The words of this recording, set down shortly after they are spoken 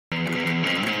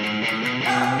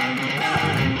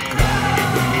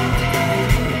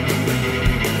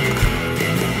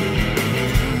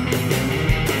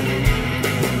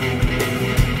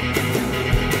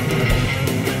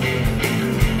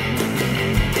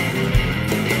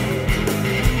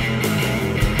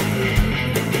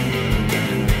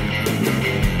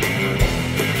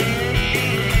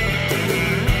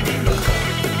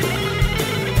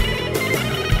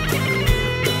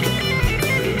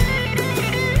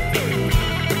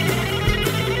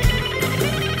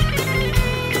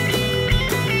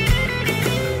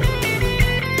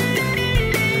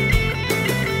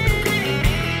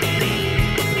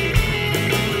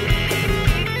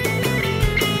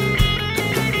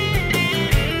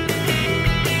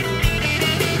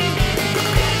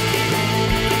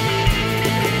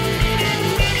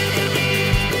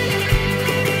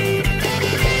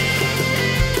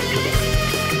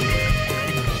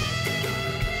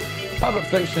Pulp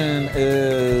Fiction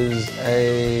is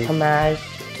a homage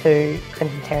to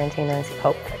Quentin Tarantino's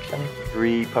Pulp Fiction.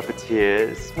 3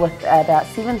 puppeteers. With about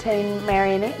 17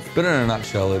 marionettes. But in a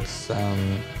nutshell, it's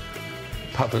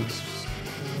puppets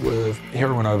with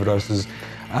heroin overdoses,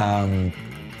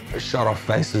 shot off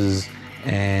faces,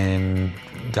 and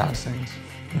dance scenes.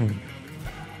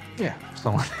 Yeah,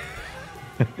 someone.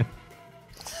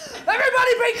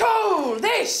 Everybody be cool!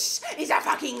 This is a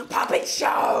fucking puppet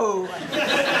show!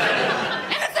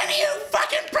 And if any of you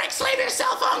fucking pricks leave your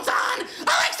cell phones on,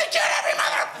 I'll execute every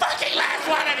motherfucking last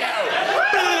one of you!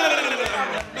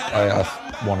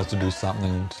 I wanted to do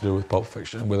something to do with Pulp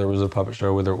Fiction, whether it was a puppet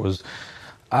show, whether it was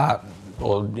art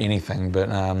or anything, but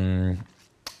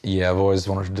yeah, I've always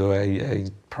wanted to do a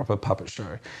proper puppet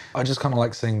show. I just kind of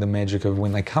like seeing the magic of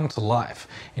when they come to life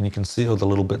and you can see all the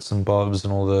little bits and bobs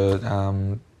and all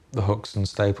the hooks and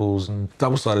staples and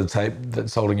double-sided tape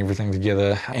that's holding everything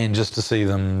together, and just to see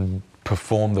them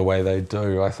perform the way they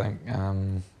do, I think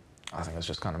it's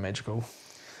just kind of magical.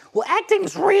 Well,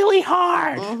 acting's really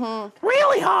hard.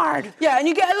 Really hard. Yeah, and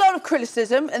you get a lot of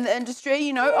criticism in the industry,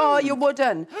 you know, oh, you're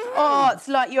wooden. Oh, it's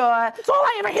like you're It's all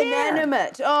I ever hear.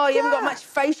 inanimate. Oh, you haven't got much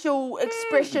facial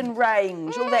expression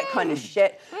range, all that kind of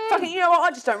shit. Fucking, you know what,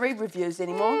 I just don't read reviews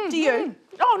anymore. Do you?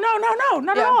 Oh, no,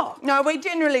 not at all. No, we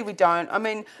don't. I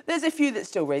mean, there's a few that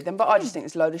still read them, but I just think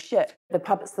it's a load of shit. The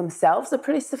puppets themselves are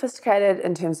pretty sophisticated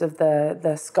in terms of the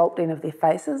sculpting of their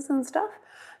faces and stuff.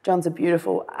 Jon's a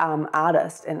beautiful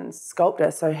artist and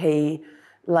sculptor, so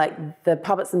the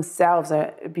puppets themselves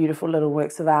are beautiful little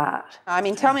works of art. I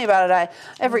mean, tell me about it.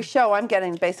 Every show, I'm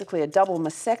getting basically a double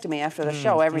mastectomy after the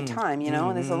show every time, you know.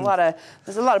 And there's a lot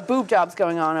of boob jobs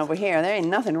going on over here. There ain't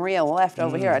nothing real left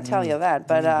over here, I tell you that.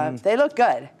 But they look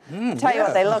good. I tell you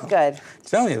what, they look good.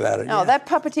 Tell me about it. No, that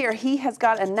puppeteer, he has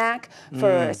got a knack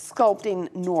for sculpting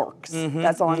norks.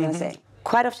 That's all I'm going to say.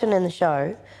 Quite often in the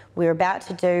show, we're about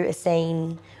to do a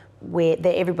scene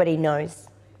that everybody knows,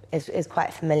 is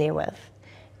quite familiar with.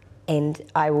 And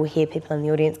I will hear people in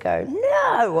the audience go, no,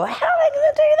 how are they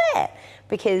going to do that?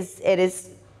 Because it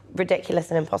is ridiculous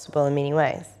and impossible in many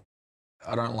ways.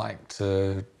 I don't like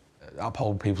to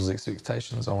uphold people's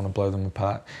expectations. I want to blow them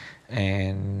apart.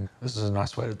 And this is a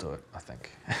nice way to do it, I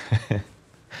think.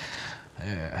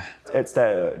 Yeah. It's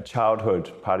that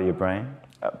childhood part of your brain.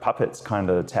 Puppets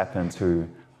kind of tap into,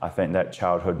 I think, that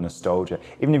childhood nostalgia.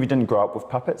 Even if you didn't grow up with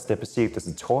puppets, they're perceived as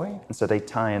a toy, and so they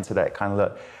tie into that kind of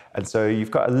look. And so you've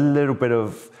got a little bit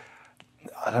of,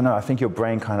 I don't know, I think your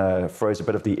brain kind of throws a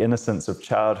bit of the innocence of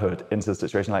childhood into the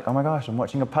situation, like, oh my gosh, I'm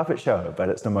watching a puppet show, but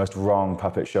it's the most wrong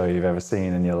puppet show you've ever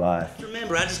seen in your life.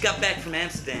 Remember, I just got back from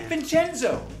Amsterdam.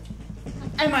 Vincenzo!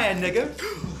 Am I a nigger?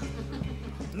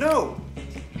 No,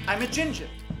 I'm a ginger.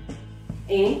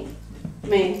 Any,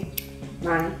 me,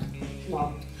 mine,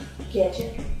 mom,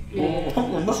 ketchup,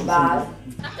 bars.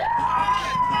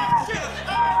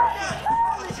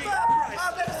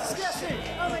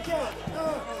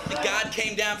 God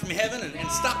came down from heaven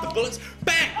and stopped the bullets.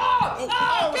 Bang! Crouch!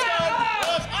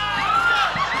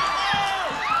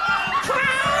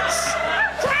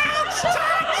 Crouch!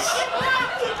 Touch!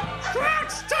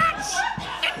 Crouch! Touch!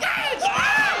 Engage!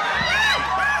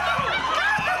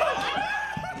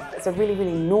 It's a really,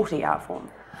 really naughty art form.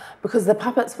 Because the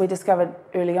puppets, we discovered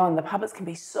early on, the puppets can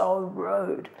be so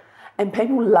rude. And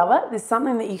people love it. There's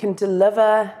something that you can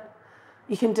deliver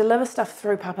stuff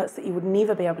through puppets that you would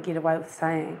never be able to get away with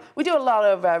saying. We do a lot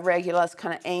of regular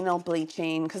kind of anal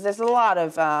bleaching, because there's a lot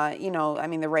of, you know, I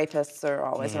mean, the rapists are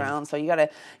always around, so you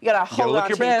gotta hold on. Look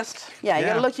your best. Yeah, you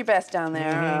gotta look your best down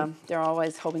there. They're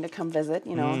always hoping to come visit,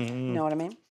 you know, you know what I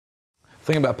mean? The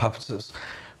thing about puppets is,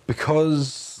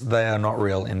 because they are not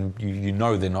real, and you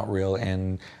know they're not real,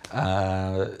 and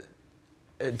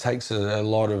it takes a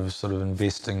lot of sort of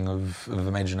investing of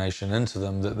imagination into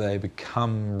them that they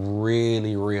become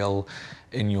really real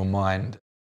in your mind.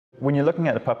 When you're looking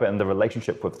at the puppet and the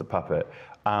relationship with the puppet,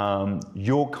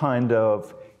 you're kind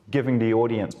of giving the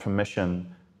audience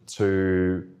permission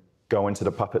to go into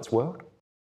the puppet's world.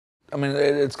 I mean,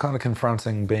 it's kind of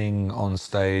confronting being on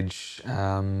stage,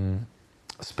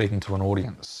 speaking to an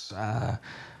audience.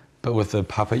 But with the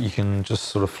puppet, you can just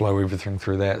sort of flow everything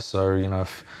through that. So, you know,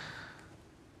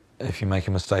 if you make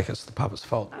a mistake, it's the puppet's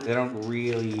fault. They don't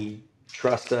really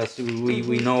trust us.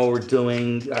 We know what we're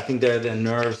doing. I think their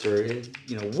nerves are,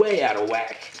 you know, way out of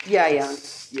whack. Yeah, yeah.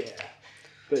 Yeah.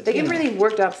 But, They get really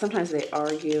worked up. Sometimes they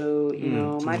argue. You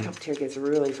know, my puppeteer gets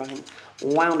really fucking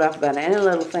wound up about any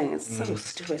little thing. It's so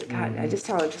stupid. God, I just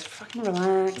tell her, just fucking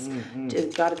relax.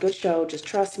 Just got a good show. Just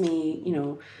trust me. You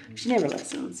know, she never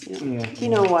listens. You know, you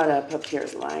know what a puppeteer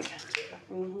is like.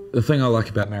 The thing I like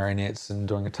about marionettes and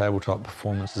doing a tabletop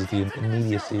performance is the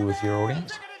immediacy with your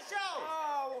audience.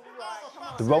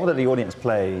 The role that the audience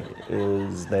play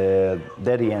is they're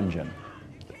the engine.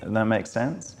 And that makes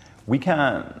sense? We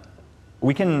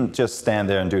can just stand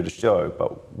there and do the show,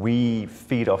 but we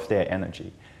feed off their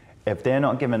energy. If they're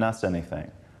not giving us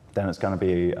anything, then it's going to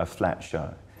be a flat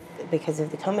show. Because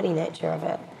of the comedy nature of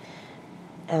it,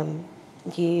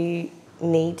 you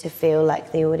need to feel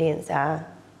like the audience are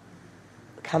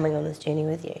coming on this journey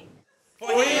with you.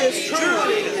 For he is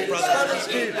truly his brother's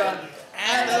keeper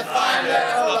and the finder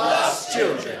of lost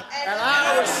children. And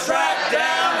I will strike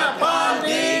down upon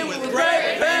thee with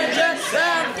great vengeance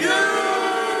and fury.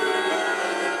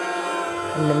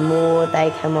 And the more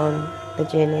they come on the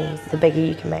journey, the bigger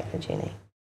you can make the journey.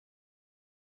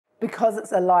 Because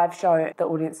it's a live show, the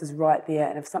audience is right there,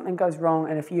 and if something goes wrong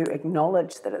and if you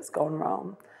acknowledge that it's gone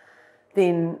wrong,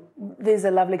 then there's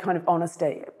a lovely kind of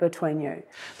honesty between you.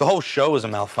 The whole show is a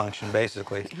malfunction,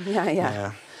 basically.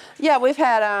 Yeah. Yeah, we've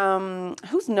had,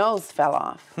 whose nose fell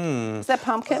off? Is that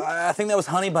Pumpkin? I think that was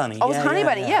Honey Bunny. Oh, it was Honey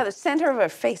Bunny. Yeah, the center of her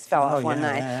face fell off one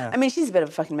night. Yeah. I mean, she's a bit of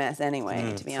a fucking mess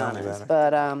anyway, to be honest.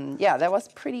 But yeah, that was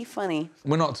pretty funny.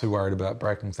 We're not too worried about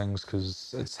breaking things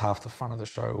because it's half the fun of the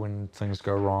show. When things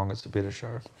go wrong, it's a better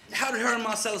show. How did her and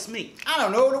Marcellus meet? I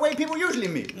don't know, the way people usually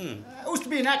meet. Used to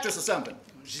be an actress or something.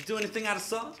 Did she do anything out of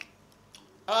sauce?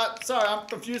 Sorry, I'm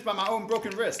confused by my own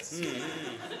broken wrists.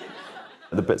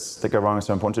 The bits that go wrong are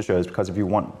so important to shows because if you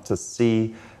want to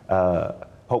see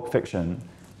Pulp Fiction,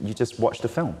 you just watch the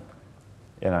film,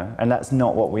 you know? And that's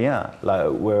not what we are. Like,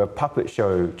 we're a puppet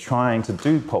show trying to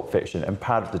do Pulp Fiction, and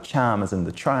part of the charm is in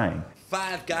the trying.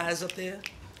 5 guys up there?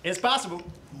 It's possible.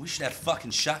 We should have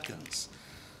fucking shotguns.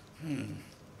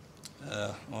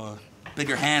 Or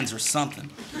bigger hands or something.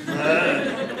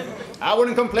 I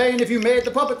wouldn't complain if you made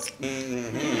the puppets.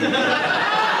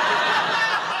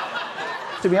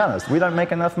 To be honest, we don't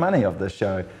make enough money off this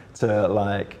show to,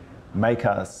 like, make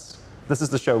us... This is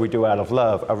the show we do out of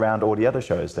love around all the other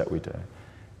shows that we do.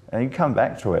 And you come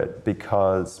back to it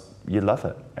because you love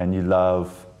it, and you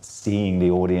love seeing the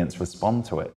audience respond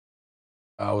to it.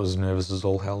 I was nervous as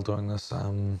all hell doing this,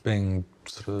 being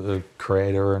sort of a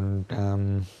creator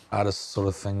and artist sort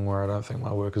of thing where I don't think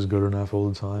my work is good enough all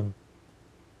the time.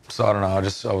 So I don't know,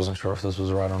 I wasn't sure if this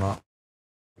was right or not.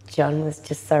 Jon was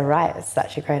just so right. It's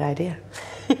such a great idea.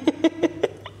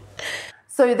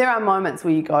 So there are moments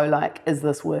where you go like, is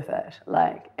this worth it?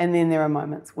 Like, and then there are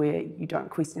moments where you don't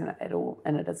question it at all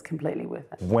and it is completely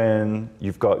worth it. When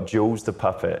you've got Jules the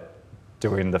puppet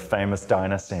doing the famous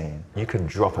diner scene, you can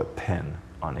drop a pin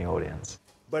on the audience.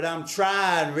 But I'm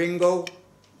trying, Ringo.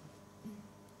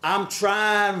 I'm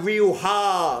trying real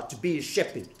hard to be a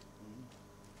shepherd.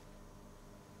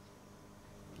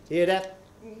 Hear that?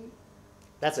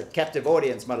 That's a captive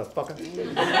audience, motherfucker.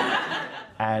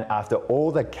 And after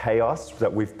all the chaos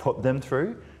that we've put them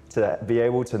through, to be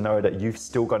able to know that you've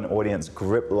still got an audience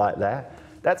grip like that,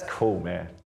 that's cool, man.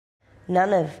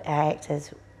 None of our actors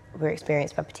were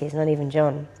experienced puppeteers, not even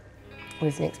Jon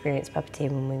was an experienced puppeteer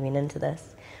when we went into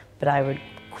this. But I would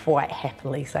quite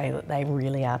happily say that they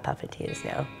really are puppeteers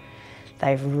now.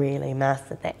 They've really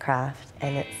mastered that craft,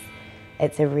 and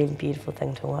it's a really beautiful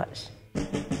thing to watch.